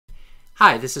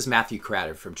Hi, this is Matthew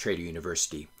Cratter from Trader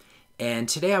University, and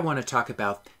today I want to talk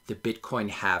about the Bitcoin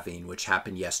halving, which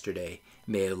happened yesterday,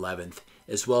 May 11th,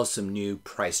 as well as some new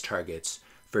price targets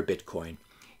for Bitcoin.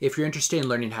 If you're interested in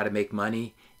learning how to make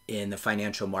money in the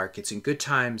financial markets in good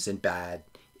times and bad,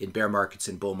 in bear markets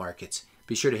and bull markets,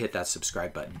 be sure to hit that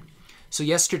subscribe button. So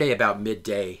yesterday about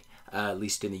midday, at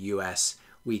least in the US,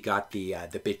 we got the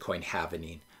Bitcoin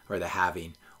halving, or the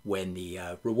halving, when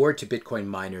the reward to Bitcoin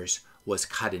miners was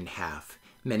cut in half.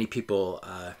 Many people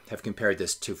have compared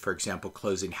this to, for example,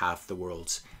 closing half the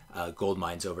world's gold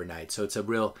mines overnight. So it's a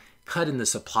real cut in the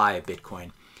supply of Bitcoin.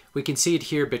 We can see it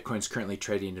here. Bitcoin's currently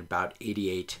trading at about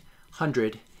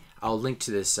 8,800. I'll link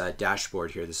to this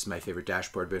dashboard here. This is my favorite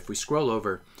dashboard. But if we scroll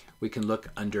over, we can look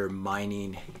under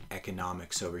mining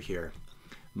economics over here.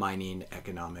 Mining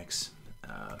economics.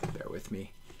 Bear with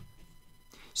me.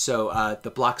 So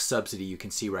the block subsidy you can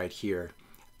see right here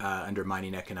under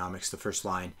mining economics, the first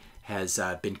line, has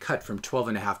been cut from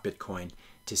 12.5 Bitcoin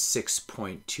to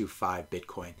 6.25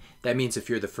 Bitcoin. That means if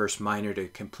you're the first miner to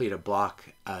complete a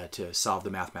block to solve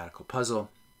the mathematical puzzle,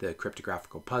 the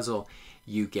cryptographical puzzle,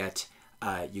 you get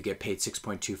paid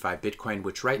 6.25 Bitcoin,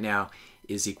 which right now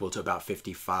is equal to about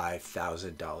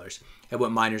 $55,000. And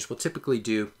what miners will typically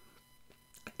do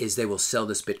is they will sell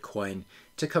this Bitcoin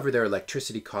to cover their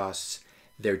electricity costs,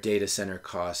 their data center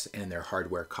costs, and their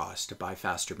hardware costs to buy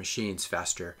faster machines,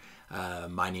 faster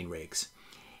mining rigs.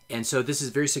 And so this is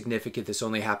very significant. This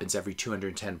only happens every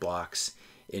 210 blocks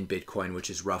in Bitcoin, which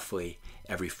is roughly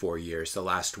every 4 years. The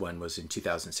last one was in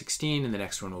 2016, and the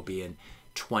next one will be in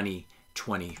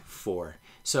 2024.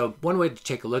 So one way to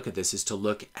take a look at this is to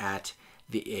look at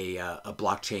a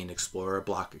blockchain explorer, a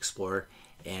block explorer,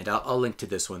 and I'll link to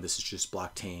this one. This is just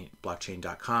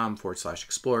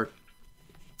blockchain.com/explorer.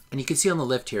 And you can see on the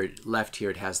left here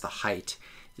it has the height,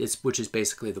 which is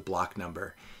basically the block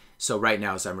number. So right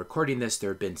now, as I'm recording this,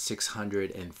 there have been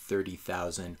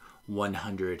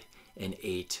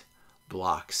 630,108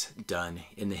 blocks done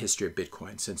in the history of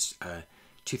Bitcoin since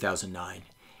 2009.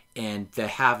 And the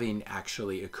halving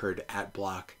actually occurred at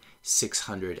block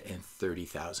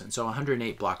 630,000. So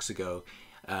 108 blocks ago,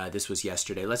 this was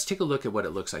yesterday. Let's take a look at what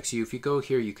it looks like. So if you go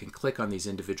here, you can click on these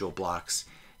individual blocks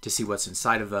to see what's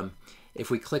inside of them. If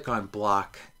we click on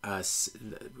block, it's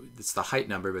the height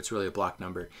number, but it's really a block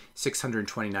number,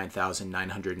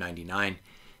 629,999.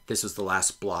 This was the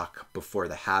last block before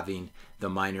the halving. The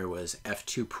miner was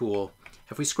F2 pool.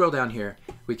 If we scroll down here,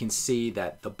 we can see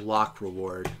that the block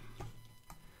reward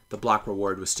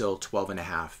was still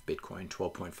 12.5 Bitcoin,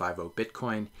 12.50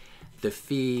 Bitcoin. The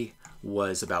fee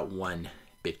was about 1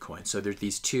 Bitcoin. So there's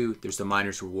these two, there's the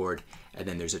miner's reward, and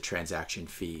then there's a transaction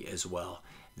fee as well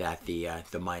that the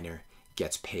miner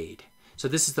gets paid. So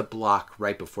this is the block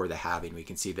right before the halving. We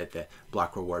can see that the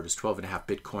block reward was 12.5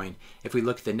 Bitcoin. If we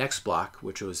look at the next block,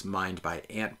 which was mined by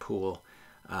Ant Pool,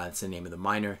 it's the name of the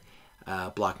miner,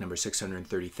 block number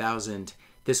 630,000,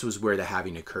 this was where the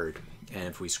halving occurred. And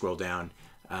if we scroll down,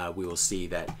 we will see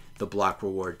that the block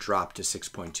reward dropped to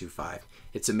 6.25.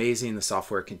 It's amazing. The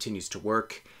software continues to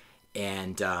work,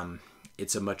 and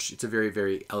it's a very,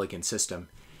 very elegant system.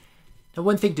 Now,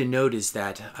 one thing to note is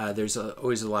that there's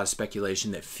always a lot of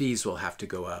speculation that fees will have to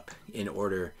go up in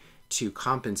order to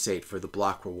compensate for the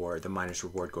block reward, the miner's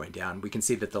reward going down. We can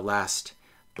see that the last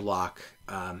block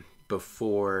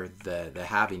before the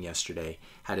halving yesterday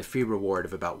had a fee reward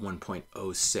of about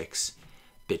 1.06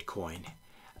 Bitcoin.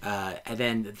 And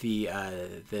then the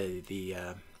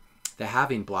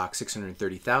halving block,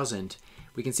 630,000,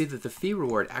 we can see that the fee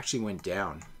reward actually went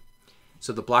down.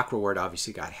 So the block reward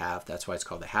obviously got halved. That's why it's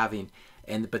called the halving.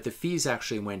 But the fees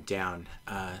actually went down,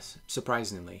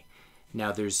 surprisingly.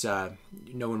 Now, there's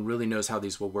no one really knows how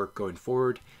these will work going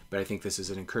forward, but I think this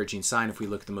is an encouraging sign. If we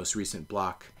look at the most recent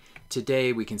block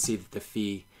today, we can see that the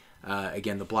fee,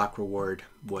 again, the block reward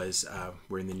was,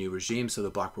 we're in the new regime, so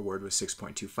the block reward was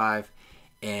 6.25,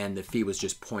 and the fee was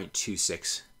just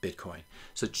 0.26 Bitcoin.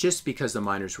 So just because the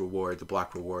miner's reward, the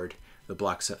block reward,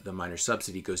 the miner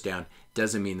subsidy goes down,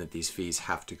 doesn't mean that these fees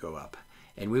have to go up.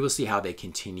 And we will see how they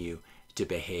continue to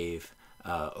behave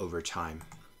over time.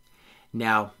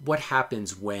 Now, what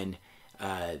happens when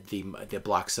the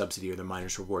block subsidy or the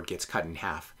miner's reward gets cut in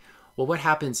half? Well, what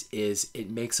happens is it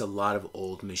makes a lot of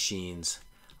old machines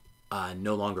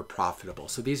no longer profitable.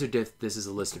 So this is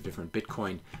a list of different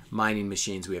Bitcoin mining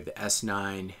machines. We have the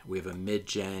S9, we have a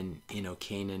mid-gen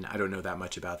Canaan. I don't know that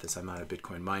much about this. I'm not a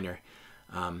Bitcoin miner.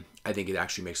 I think it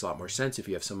actually makes a lot more sense if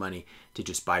you have some money to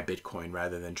just buy Bitcoin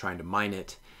rather than trying to mine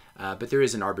it. But there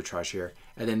is an arbitrage here.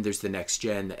 And then there's the next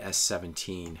gen, the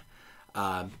S17.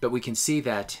 But we can see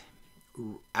that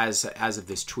as of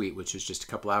this tweet, which was just a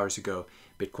couple hours ago,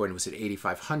 Bitcoin was at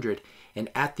 8,500, and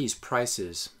at these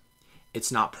prices,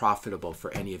 it's not profitable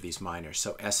for any of these miners.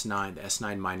 So the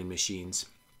S9 mining machines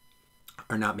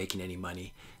are not making any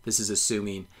money. This is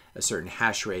assuming a certain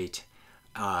hash rate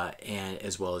and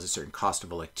as well as a certain cost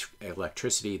of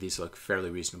electricity. These look fairly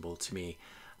reasonable to me.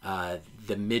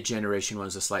 The mid-generation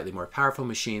ones, the slightly more powerful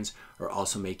machines, are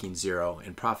also making zero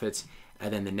in profits.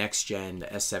 And then the next gen, the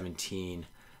S17,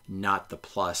 not the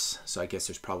Plus, so I guess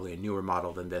there's probably a newer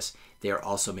model than this, they are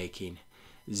also making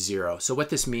zero. So what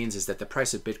this means is that the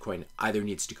price of Bitcoin either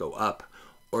needs to go up,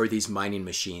 or these mining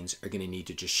machines are going to need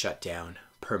to just shut down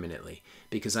permanently,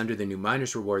 because under the new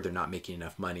miners reward, they're not making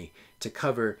enough money to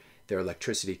cover their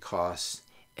electricity costs,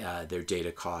 their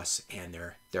data costs, and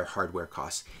their hardware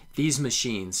costs. These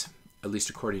machines, at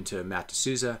least according to Matt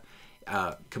D'Souza,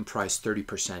 comprise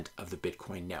 30% of the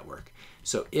Bitcoin network.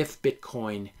 So if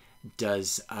Bitcoin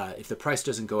if the price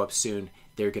doesn't go up soon,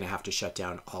 they're going to have to shut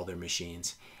down all their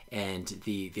machines. And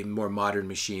the more modern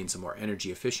machines, the more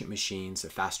energy efficient machines, the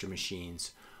faster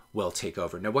machines will take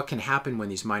over. Now, what can happen when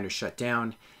these miners shut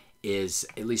down is,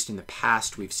 at least in the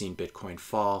past, we've seen Bitcoin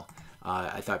fall.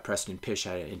 I thought Preston Pish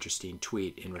had an interesting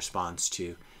tweet in response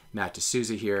to Matt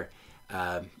D'Souza here.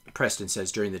 Preston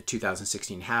says, during the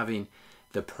 2016 halving,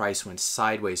 the price went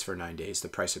sideways for 9 days, the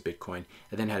price of Bitcoin,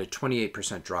 and then had a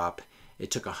 28% drop. It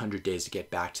took 100 days to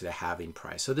get back to the halving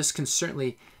price. So this can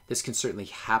certainly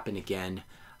happen again.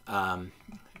 And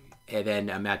then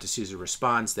Matt D'Souza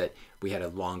responds that we had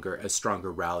a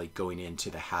stronger rally going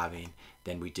into the halving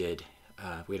than we did.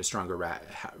 We had a stronger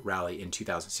rally in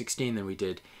 2016 than we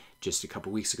did just a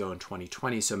couple weeks ago in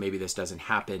 2020. So maybe this doesn't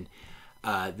happen.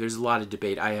 There's a lot of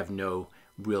debate. I have no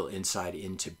real insight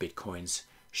into Bitcoin's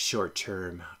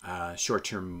short-term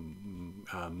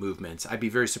movements. I'd be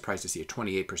very surprised to see a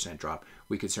 28% drop.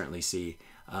 We could certainly see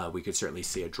a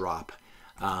drop,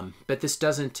 but this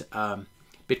doesn't.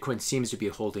 Bitcoin seems to be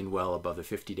holding well above the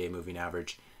 50-day moving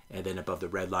average, and then above the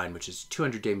red line, which is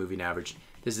 200-day moving average.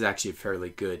 This is actually a fairly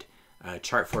good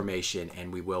chart formation,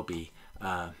 and we will be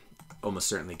almost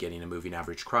certainly getting a moving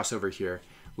average crossover here.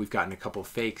 We've gotten a couple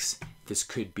fakes. This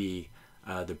could be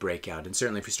the breakout, and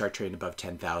certainly if we start trading above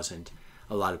 10,000.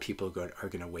 A lot of people are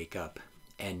going to wake up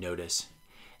and notice.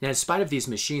 Now, in spite of these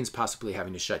machines possibly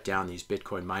having to shut down these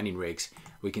Bitcoin mining rigs,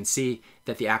 we can see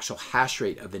that the actual hash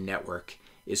rate of the network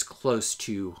is close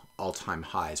to all-time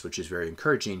highs, which is very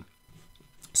encouraging.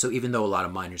 So even though a lot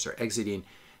of miners are exiting,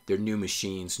 there are new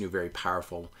machines, new very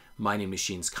powerful mining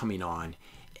machines coming on,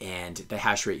 and the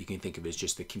hash rate you can think of as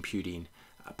just the computing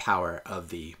power of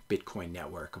the Bitcoin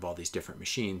network of all these different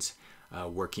machines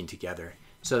working together.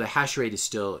 So the hash rate is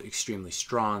still extremely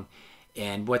strong,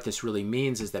 and what this really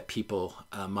means is that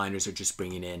miners are just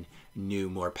bringing in new,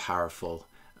 more powerful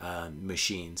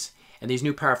machines. And these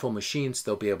new powerful machines,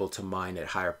 they'll be able to mine at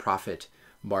higher profit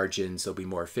margins, they'll be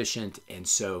more efficient, and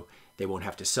so they won't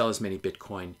have to sell as many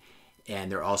Bitcoin,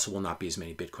 and there also will not be as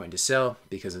many Bitcoin to sell,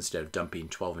 because instead of dumping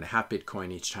 12.5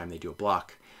 Bitcoin each time they do a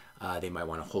block, they might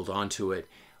want to hold on to it,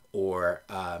 or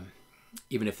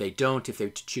even if they don't, if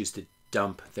they choose to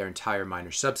dump their entire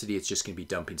miner subsidy, it's just going to be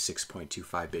dumping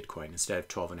 6.25 Bitcoin instead of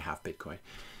 12.5 Bitcoin.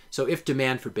 So if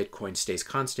demand for Bitcoin stays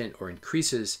constant or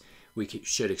increases, we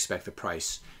should expect the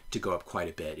price to go up quite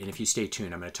a bit. And if you stay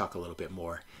tuned, I'm going to talk a little bit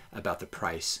more about the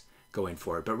price going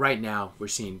forward. But right now, we're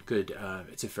seeing good.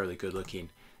 It's a fairly good looking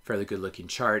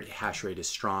chart. Hash rate is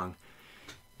strong.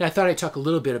 Now, I thought I'd talk a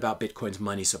little bit about Bitcoin's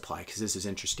money supply, because this is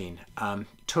interesting.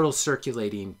 Total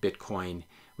circulating Bitcoin,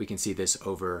 we can see this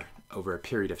over a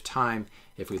period of time.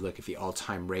 If we look at the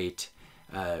all-time rate,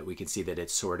 we can see that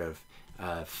it's sort of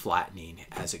flattening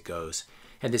as it goes.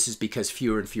 And this is because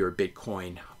fewer and fewer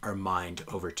Bitcoin are mined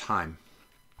over time.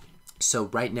 So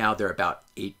right now there are about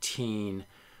 18.3,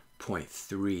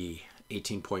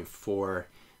 18.4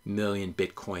 million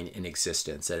Bitcoin in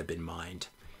existence that have been mined.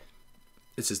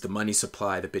 This is the money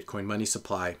supply, the Bitcoin money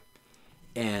supply.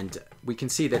 And we can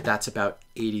see that that's about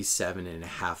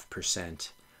 87.5%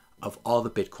 of all the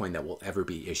Bitcoin that will ever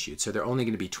be issued. So there are only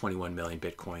going to be 21 million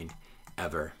Bitcoin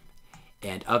ever.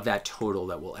 And of that total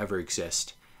that will ever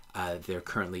exist, they're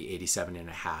currently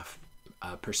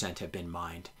 87.5% have been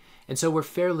mined. And so we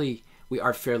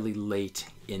are fairly late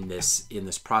in this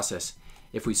process.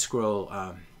 If we scroll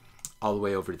all the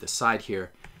way over to the side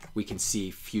here, we can see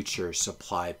future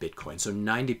supply Bitcoin. So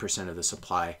 90% of the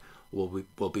supply will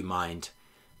be mined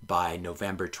by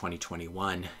November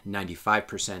 2021,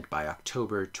 95% by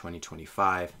October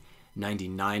 2025,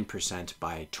 99%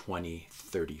 by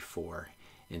 2034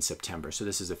 in September. So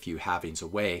this is a few halvings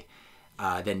away.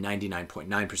 Then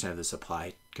 99.9% of the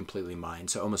supply completely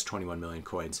mined. So almost 21 million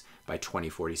coins by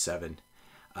 2047.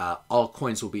 All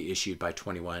coins will be issued by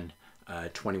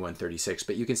 2136,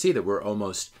 but you can see that we're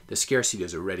almost, the scarcity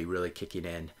is already really kicking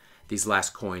in. These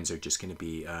last coins are just going to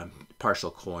be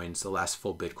partial coins. The last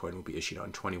full Bitcoin will be issued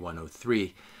on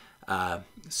 2103.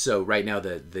 So right now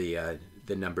the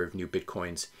number of new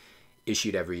Bitcoins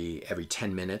issued every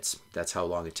 10 minutes, that's how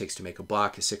long it takes to make a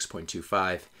block, is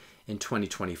 6.25. In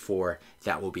 2024,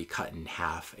 that will be cut in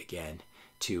half again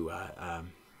to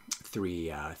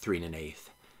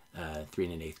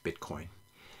 3.125 Bitcoin.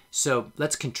 So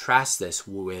let's contrast this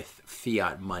with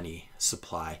fiat money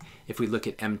supply. If we look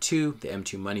at M2, the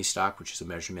M2 money stock, which is a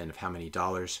measurement of how many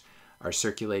dollars are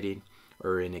circulating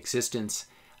or in existence,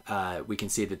 we can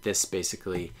see that this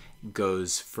basically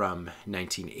goes from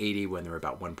 1980, when there were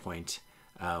about 1.5,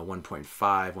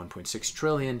 1.6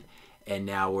 trillion, and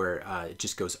now it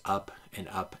just goes up and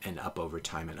up and up over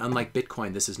time. And unlike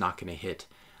Bitcoin, this is not going to hit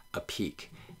a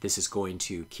peak. This is going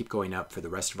to keep going up for the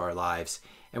rest of our lives.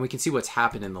 And we can see what's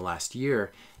happened in the last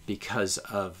year because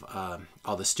of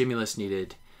all the stimulus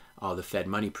needed, all the Fed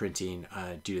money printing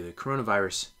due to the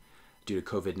coronavirus, due to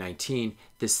COVID-19.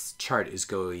 This chart is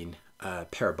going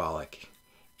parabolic.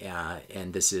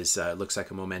 And this is looks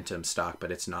like a momentum stock,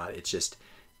 but it's not. It's just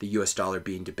the US dollar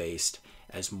being debased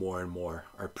as more and more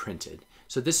are printed.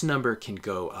 So this number can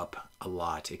go up a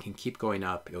lot. It can keep going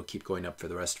up. It'll keep going up for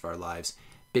the rest of our lives.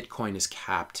 Bitcoin is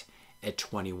capped at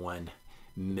 21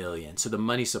 million. So the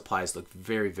money supplies look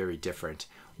very, very different.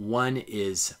 One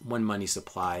money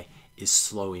supply is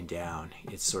slowing down.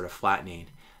 It's sort of flattening.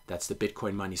 That's the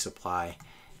Bitcoin money supply.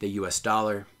 The US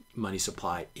dollar money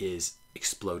supply is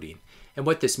exploding. And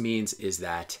what this means is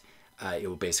that it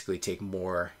will basically take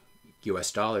more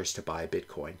US dollars to buy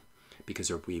Bitcoin, because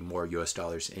there will be more US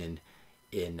dollars in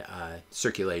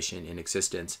circulation, in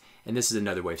existence. And this is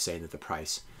another way of saying that the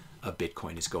price of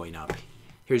Bitcoin is going up.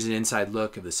 Here's an inside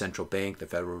look of the central bank, the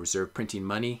Federal Reserve, printing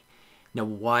money. Now,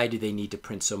 why do they need to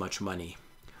print so much money?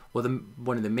 Well,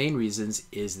 one of the main reasons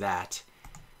is that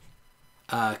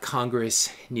Congress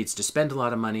needs to spend a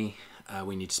lot of money.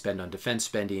 We need to spend on defense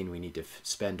spending. We need to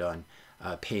spend on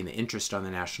paying the interest on the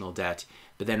national debt.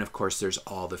 But then, of course, there's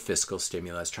all the fiscal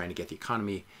stimulus, trying to get the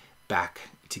economy back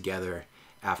together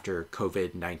after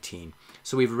COVID-19.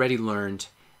 So we've already learned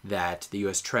that the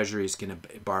U.S. Treasury is going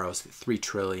to borrow $3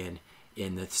 trillion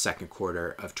in the second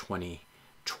quarter of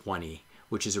 2020,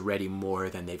 which is already more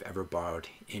than they've ever borrowed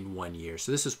in 1 year.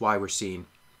 So this is why we're seeing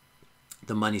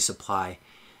the money supply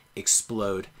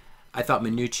explode. I thought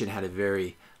Mnuchin had a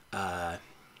very, I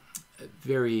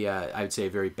would say,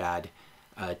 a very bad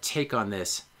take on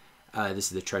this.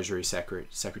 This is the Treasury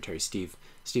Secretary Steve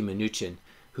Mnuchin,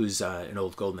 who's an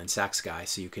old Goldman Sachs guy,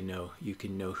 so you can know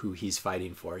who he's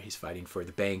fighting for. He's fighting for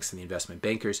the banks and the investment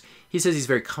bankers. He says he's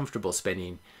very comfortable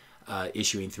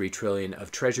issuing $3 trillion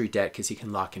of Treasury debt because he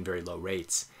can lock in very low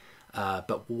rates.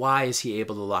 But why is he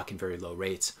able to lock in very low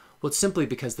rates? Well, it's simply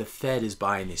because the Fed is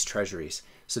buying these treasuries.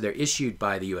 So they're issued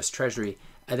by the U.S. Treasury,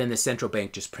 and then the central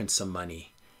bank just prints some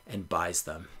money and buys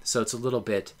them. So it's a little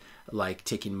bit like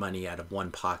taking money out of one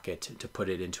pocket to put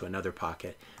it into another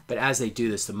pocket. But as they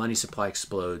do this, the money supply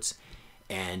explodes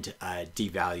and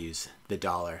devalues the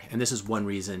dollar. And this is one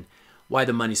reason why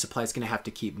the money supply is going to have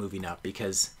to keep moving up,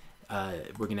 because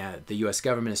the U.S.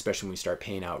 government, especially when we start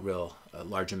paying out real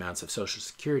large amounts of Social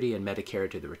Security and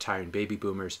Medicare to the retiring baby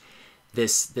boomers,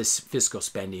 this fiscal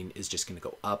spending is just going to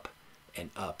go up and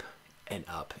up and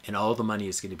up. And all the money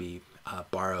is going to be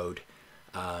borrowed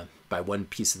by one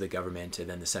piece of the government, and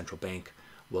then the central bank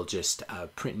will just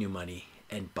print new money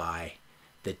and buy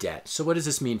the debt. So what does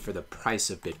this mean for the price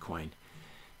of Bitcoin?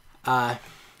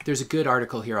 There's a good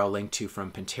article here I'll link to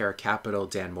from Pantera Capital,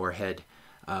 Dan Moorhead,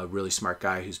 a really smart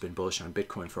guy who's been bullish on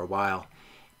Bitcoin for a while.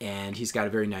 And he's got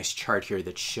a very nice chart here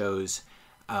that shows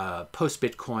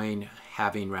post-Bitcoin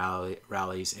halving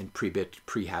rallies and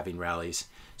pre-halving rallies.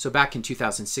 So back in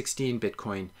 2016,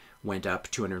 Bitcoin went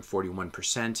up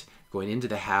 241% going into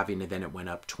the halving, and then it went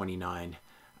up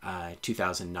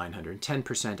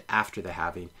 2,910% after the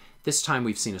halving. This time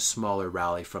we've seen a smaller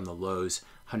rally from the lows,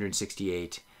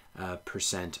 168%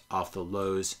 off the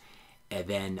lows, and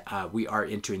then we are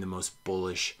entering the most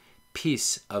bullish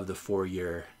piece of the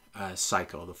four-year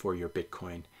cycle, the four-year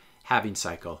Bitcoin halving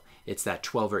cycle. It's that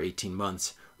 12 or 18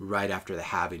 months right after the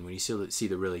halving when you see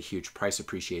the really huge price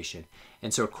appreciation.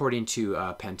 And so according to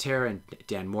Pantera and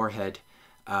Dan Moorhead,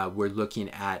 we're looking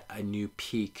at a new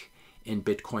peak in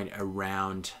Bitcoin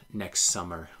around next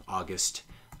summer, August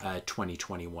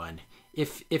 2021,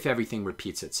 if everything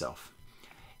repeats itself.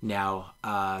 Now,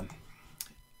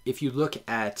 if you look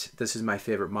at, this is my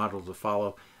favorite model to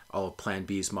follow, all of Plan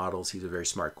B's models. He's a very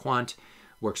smart quant,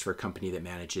 works for a company that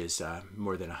manages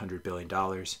more than $100 billion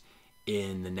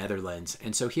in the Netherlands.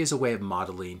 And so he has a way of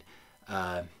modeling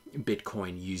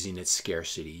Bitcoin using its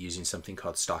scarcity, using something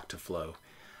called stock to flow.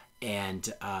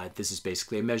 And this is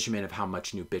basically a measurement of how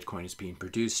much new Bitcoin is being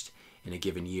produced in a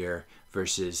given year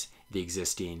versus the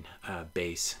existing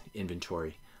base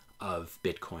inventory of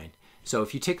Bitcoin. So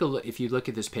if you take a look, if you look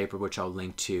at this paper, which I'll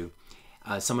link to,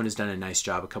 someone has done a nice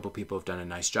job. A couple people have done a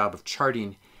nice job of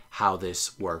charting how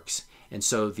this works. And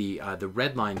so the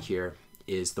red line here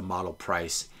is the model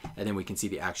price, and then we can see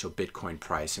the actual Bitcoin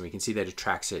price, and we can see that it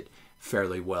tracks it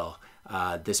fairly well.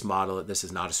 This model, this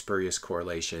is not a spurious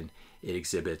correlation. It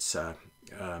exhibits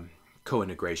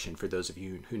co-integration. For those of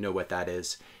you who know what that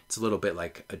is, it's a little bit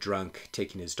like a drunk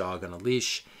taking his dog on a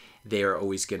leash. They are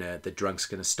always the drunk's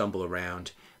gonna stumble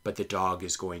around, but the dog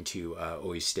is going to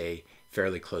always stay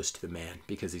fairly close to the man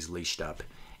because he's leashed up.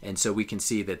 And so we can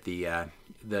see that the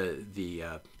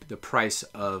price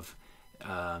of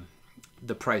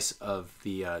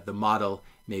the model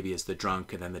maybe is the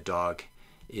drunk, and then the dog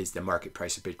is the market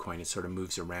price of Bitcoin. It sort of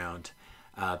moves around,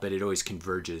 but it always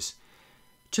converges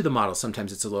to the model.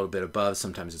 Sometimes it's a little bit above,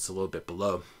 sometimes it's a little bit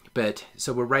below. But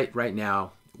so we're right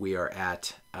now we are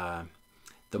at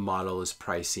the model is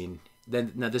pricing.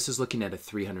 Then now this is looking at a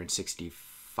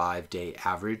 365-day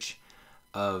average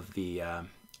of the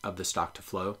stock to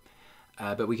flow.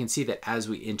 But we can see that as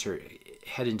we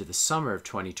head into the summer of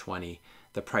 2020,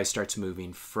 the price starts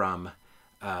moving from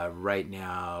right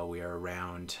now we are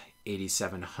around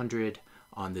 8,700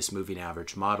 on this moving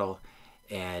average model,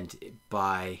 and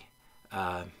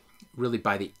really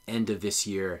by the end of this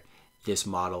year, this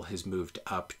model has moved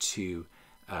up to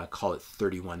call it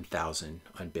 31,000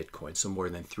 on Bitcoin, so more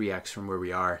than 3x from where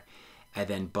we are. And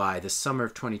then by the summer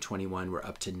of 2021, we're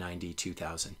up to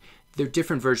 92,000. There are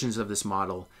different versions of this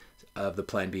model, of the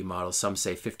Plan B model. Some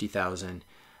say 50,000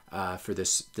 for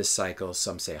this cycle.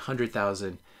 Some say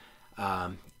 100,000.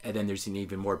 And then there's an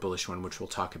even more bullish one, which we'll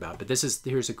talk about. But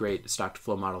here's a great stock to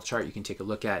flow model chart you can take a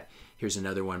look at. Here's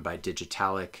another one by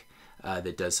Digitalic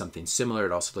that does something similar.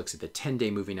 It also looks at the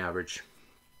 10-day moving average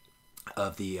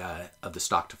of the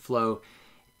stock to flow.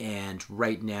 And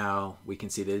right now we can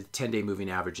see the 10-day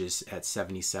moving average is at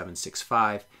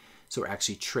 77.65. So we're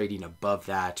actually trading above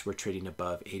that. We're trading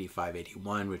above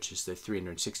 85.81, which is the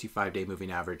 365-day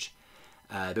moving average.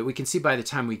 But we can see by the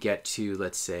time we get to,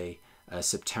 let's say,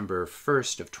 September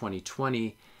 1st of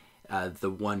 2020, the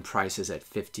one price is at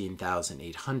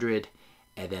 15,800,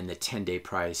 and then the 10-day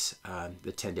price,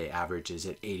 the 10-day average is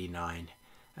at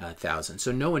 89,000.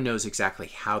 So no one knows exactly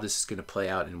how this is going to play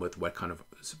out and with what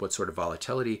sort of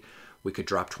volatility. We could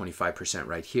drop 25%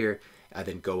 right here, and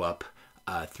then go up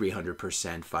 300%,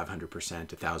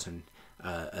 500%,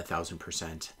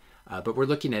 1,000%. But we're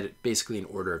looking at it basically in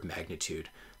order of magnitude,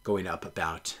 going up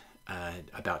about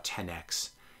 10x,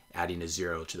 adding a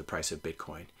zero to the price of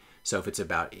Bitcoin. So if it's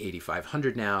about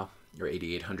 8,500 now or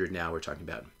 8,800 now, we're talking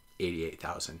about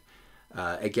 88,000.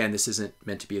 Again, this isn't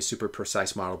meant to be a super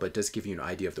precise model, but it does give you an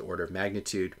idea of the order of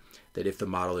magnitude, that if the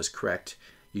model is correct,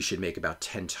 you should make about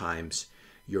 10 times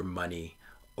your money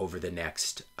over the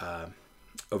next 12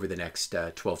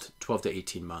 to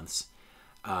 18 months.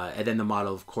 And then the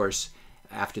model, of course,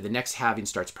 after the next halving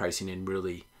starts pricing in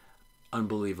really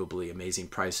unbelievably amazing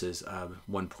prices of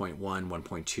 1.1,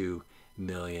 1.2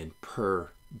 million per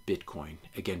Bitcoin.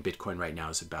 Again, Bitcoin right now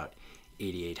is about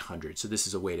 8,800. So this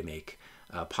is a way to make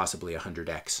possibly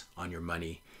 100x on your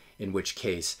money, in which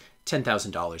case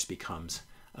 $10,000 becomes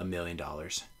 $1 million.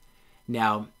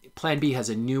 Now, Plan B has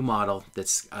a new model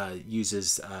that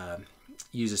uses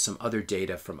some other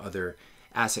data from other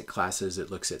asset classes. It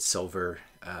looks at silver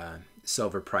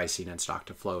pricing and stock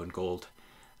to flow, and gold,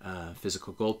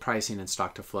 physical gold pricing and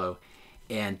stock to flow.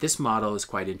 And this model is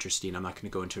quite interesting. I'm not going to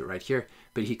go into it right here,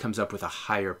 but he comes up with a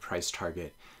higher price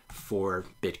target for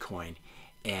Bitcoin.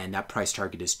 And that price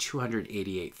target is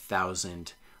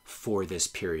 288,000 for this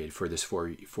period, for this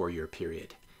four-year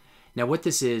period. Now what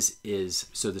this is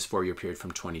so this 4-year period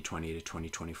from 2020 to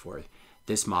 2024,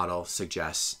 this model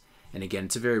suggests, and again,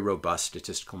 it's a very robust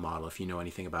statistical model. If you know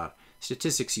anything about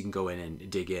statistics, you can go in and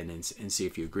dig in and see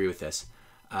if you agree with this.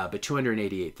 But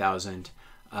 288,000.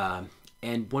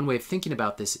 And one way of thinking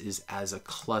about this is as a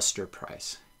cluster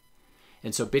price.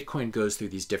 And so Bitcoin goes through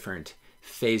these different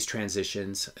phase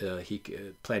transitions.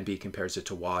 Plan B compares it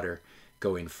to water,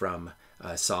 going from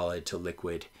solid to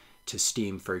liquid to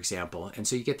steam, for example. And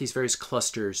so you get these various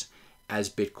clusters as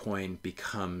Bitcoin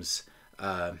becomes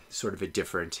sort of a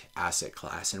different asset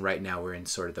class. And right now we're in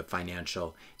sort of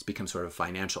it's become sort of a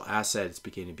financial asset. It's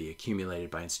beginning to be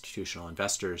accumulated by institutional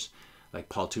investors like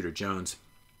Paul Tudor Jones.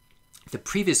 The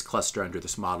previous cluster under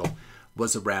this model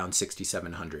was around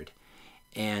 6,700.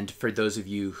 And for those of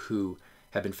you who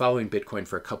have been following Bitcoin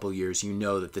for a couple years, you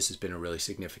know that this has been a really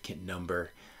significant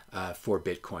number for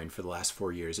Bitcoin for the last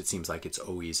 4 years. It seems like it's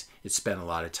spent a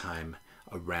lot of time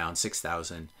around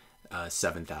 6,000,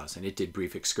 7,000. It did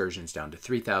brief excursions down to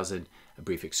 3,000, a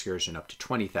brief excursion up to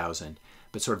 20,000,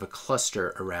 but sort of a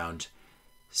cluster around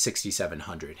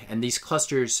 6,700. And these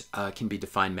clusters can be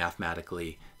defined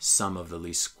mathematically, sum of the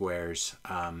least squares,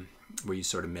 where you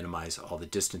sort of minimize all the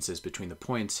distances between the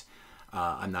points.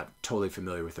 I'm not totally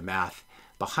familiar with the math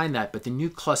behind that, but the new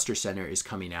cluster center is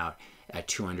coming out at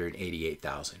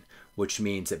 288,000, which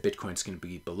means that Bitcoin's going to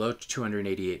be below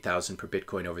 288,000 per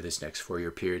Bitcoin over this next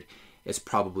 4-year period. It's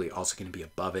probably also going to be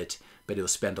above it, but it'll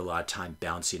spend a lot of time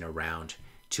bouncing around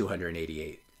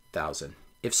 288,000.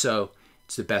 If so,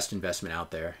 it's the best investment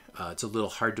out there. It's a little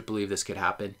hard to believe this could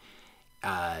happen.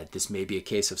 This may be a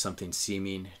case of something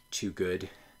seeming too good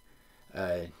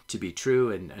to be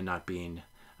true and not being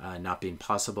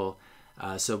possible.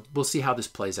 So we'll see how this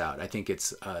plays out. I think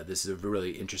this is a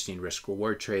really interesting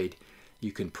risk-reward trade.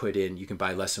 You can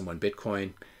buy less than 1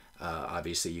 Bitcoin.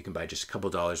 Obviously, you can buy just a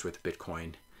couple dollars worth of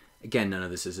Bitcoin. Again, none of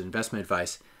this is investment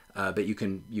advice, but you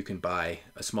can buy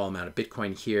a small amount of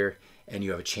Bitcoin here, and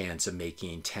you have a chance of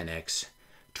making 10x,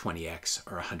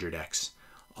 20x, or 100x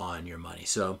on your money.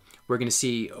 So we're going to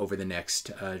see over the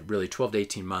next really 12 to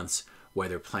 18 months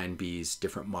whether Plan B's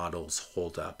different models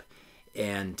hold up.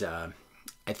 And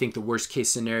I think the worst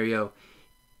case scenario,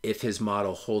 if his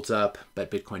model holds up,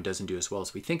 but Bitcoin doesn't do as well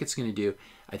as we think it's going to do,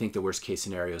 I think the worst case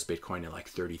scenario is Bitcoin at like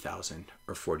 30,000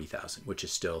 or 40,000, which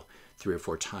is still 3 or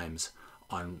 4 times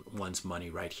on one's money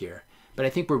right here. But I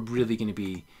think we're really going to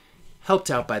be helped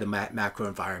out by the macro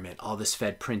environment, all this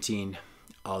Fed printing,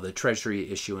 all the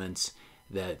Treasury issuance,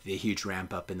 the huge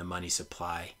ramp up in the money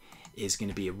supply is going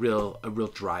to be a real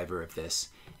driver of this,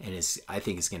 and I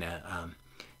think is going to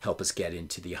help us get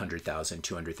into the 100,000,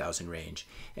 200,000 range.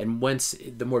 And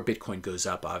the more Bitcoin goes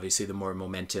up, obviously, the more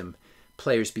momentum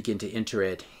players begin to enter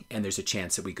it, and there's a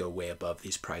chance that we go way above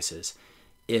these prices.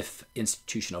 If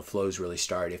institutional flows really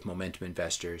start, if momentum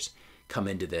investors come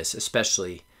into this,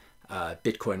 especially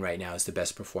Bitcoin right now is the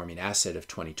best performing asset of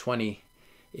 2020.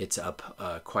 It's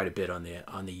up quite a bit on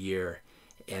the year.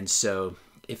 And so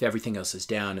if everything else is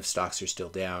down, if stocks are still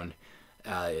down,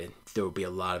 there will be a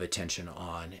lot of attention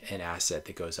on an asset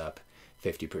that goes up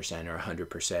 50% or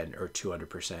 100% or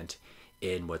 200%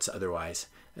 in what's otherwise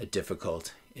a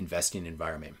difficult investing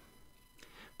environment.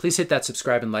 Please hit that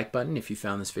subscribe and like button if you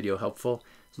found this video helpful.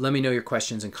 Let me know your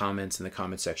questions and comments in the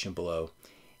comment section below,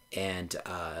 and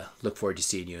look forward to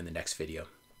seeing you in the next video.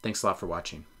 Thanks a lot for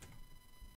watching.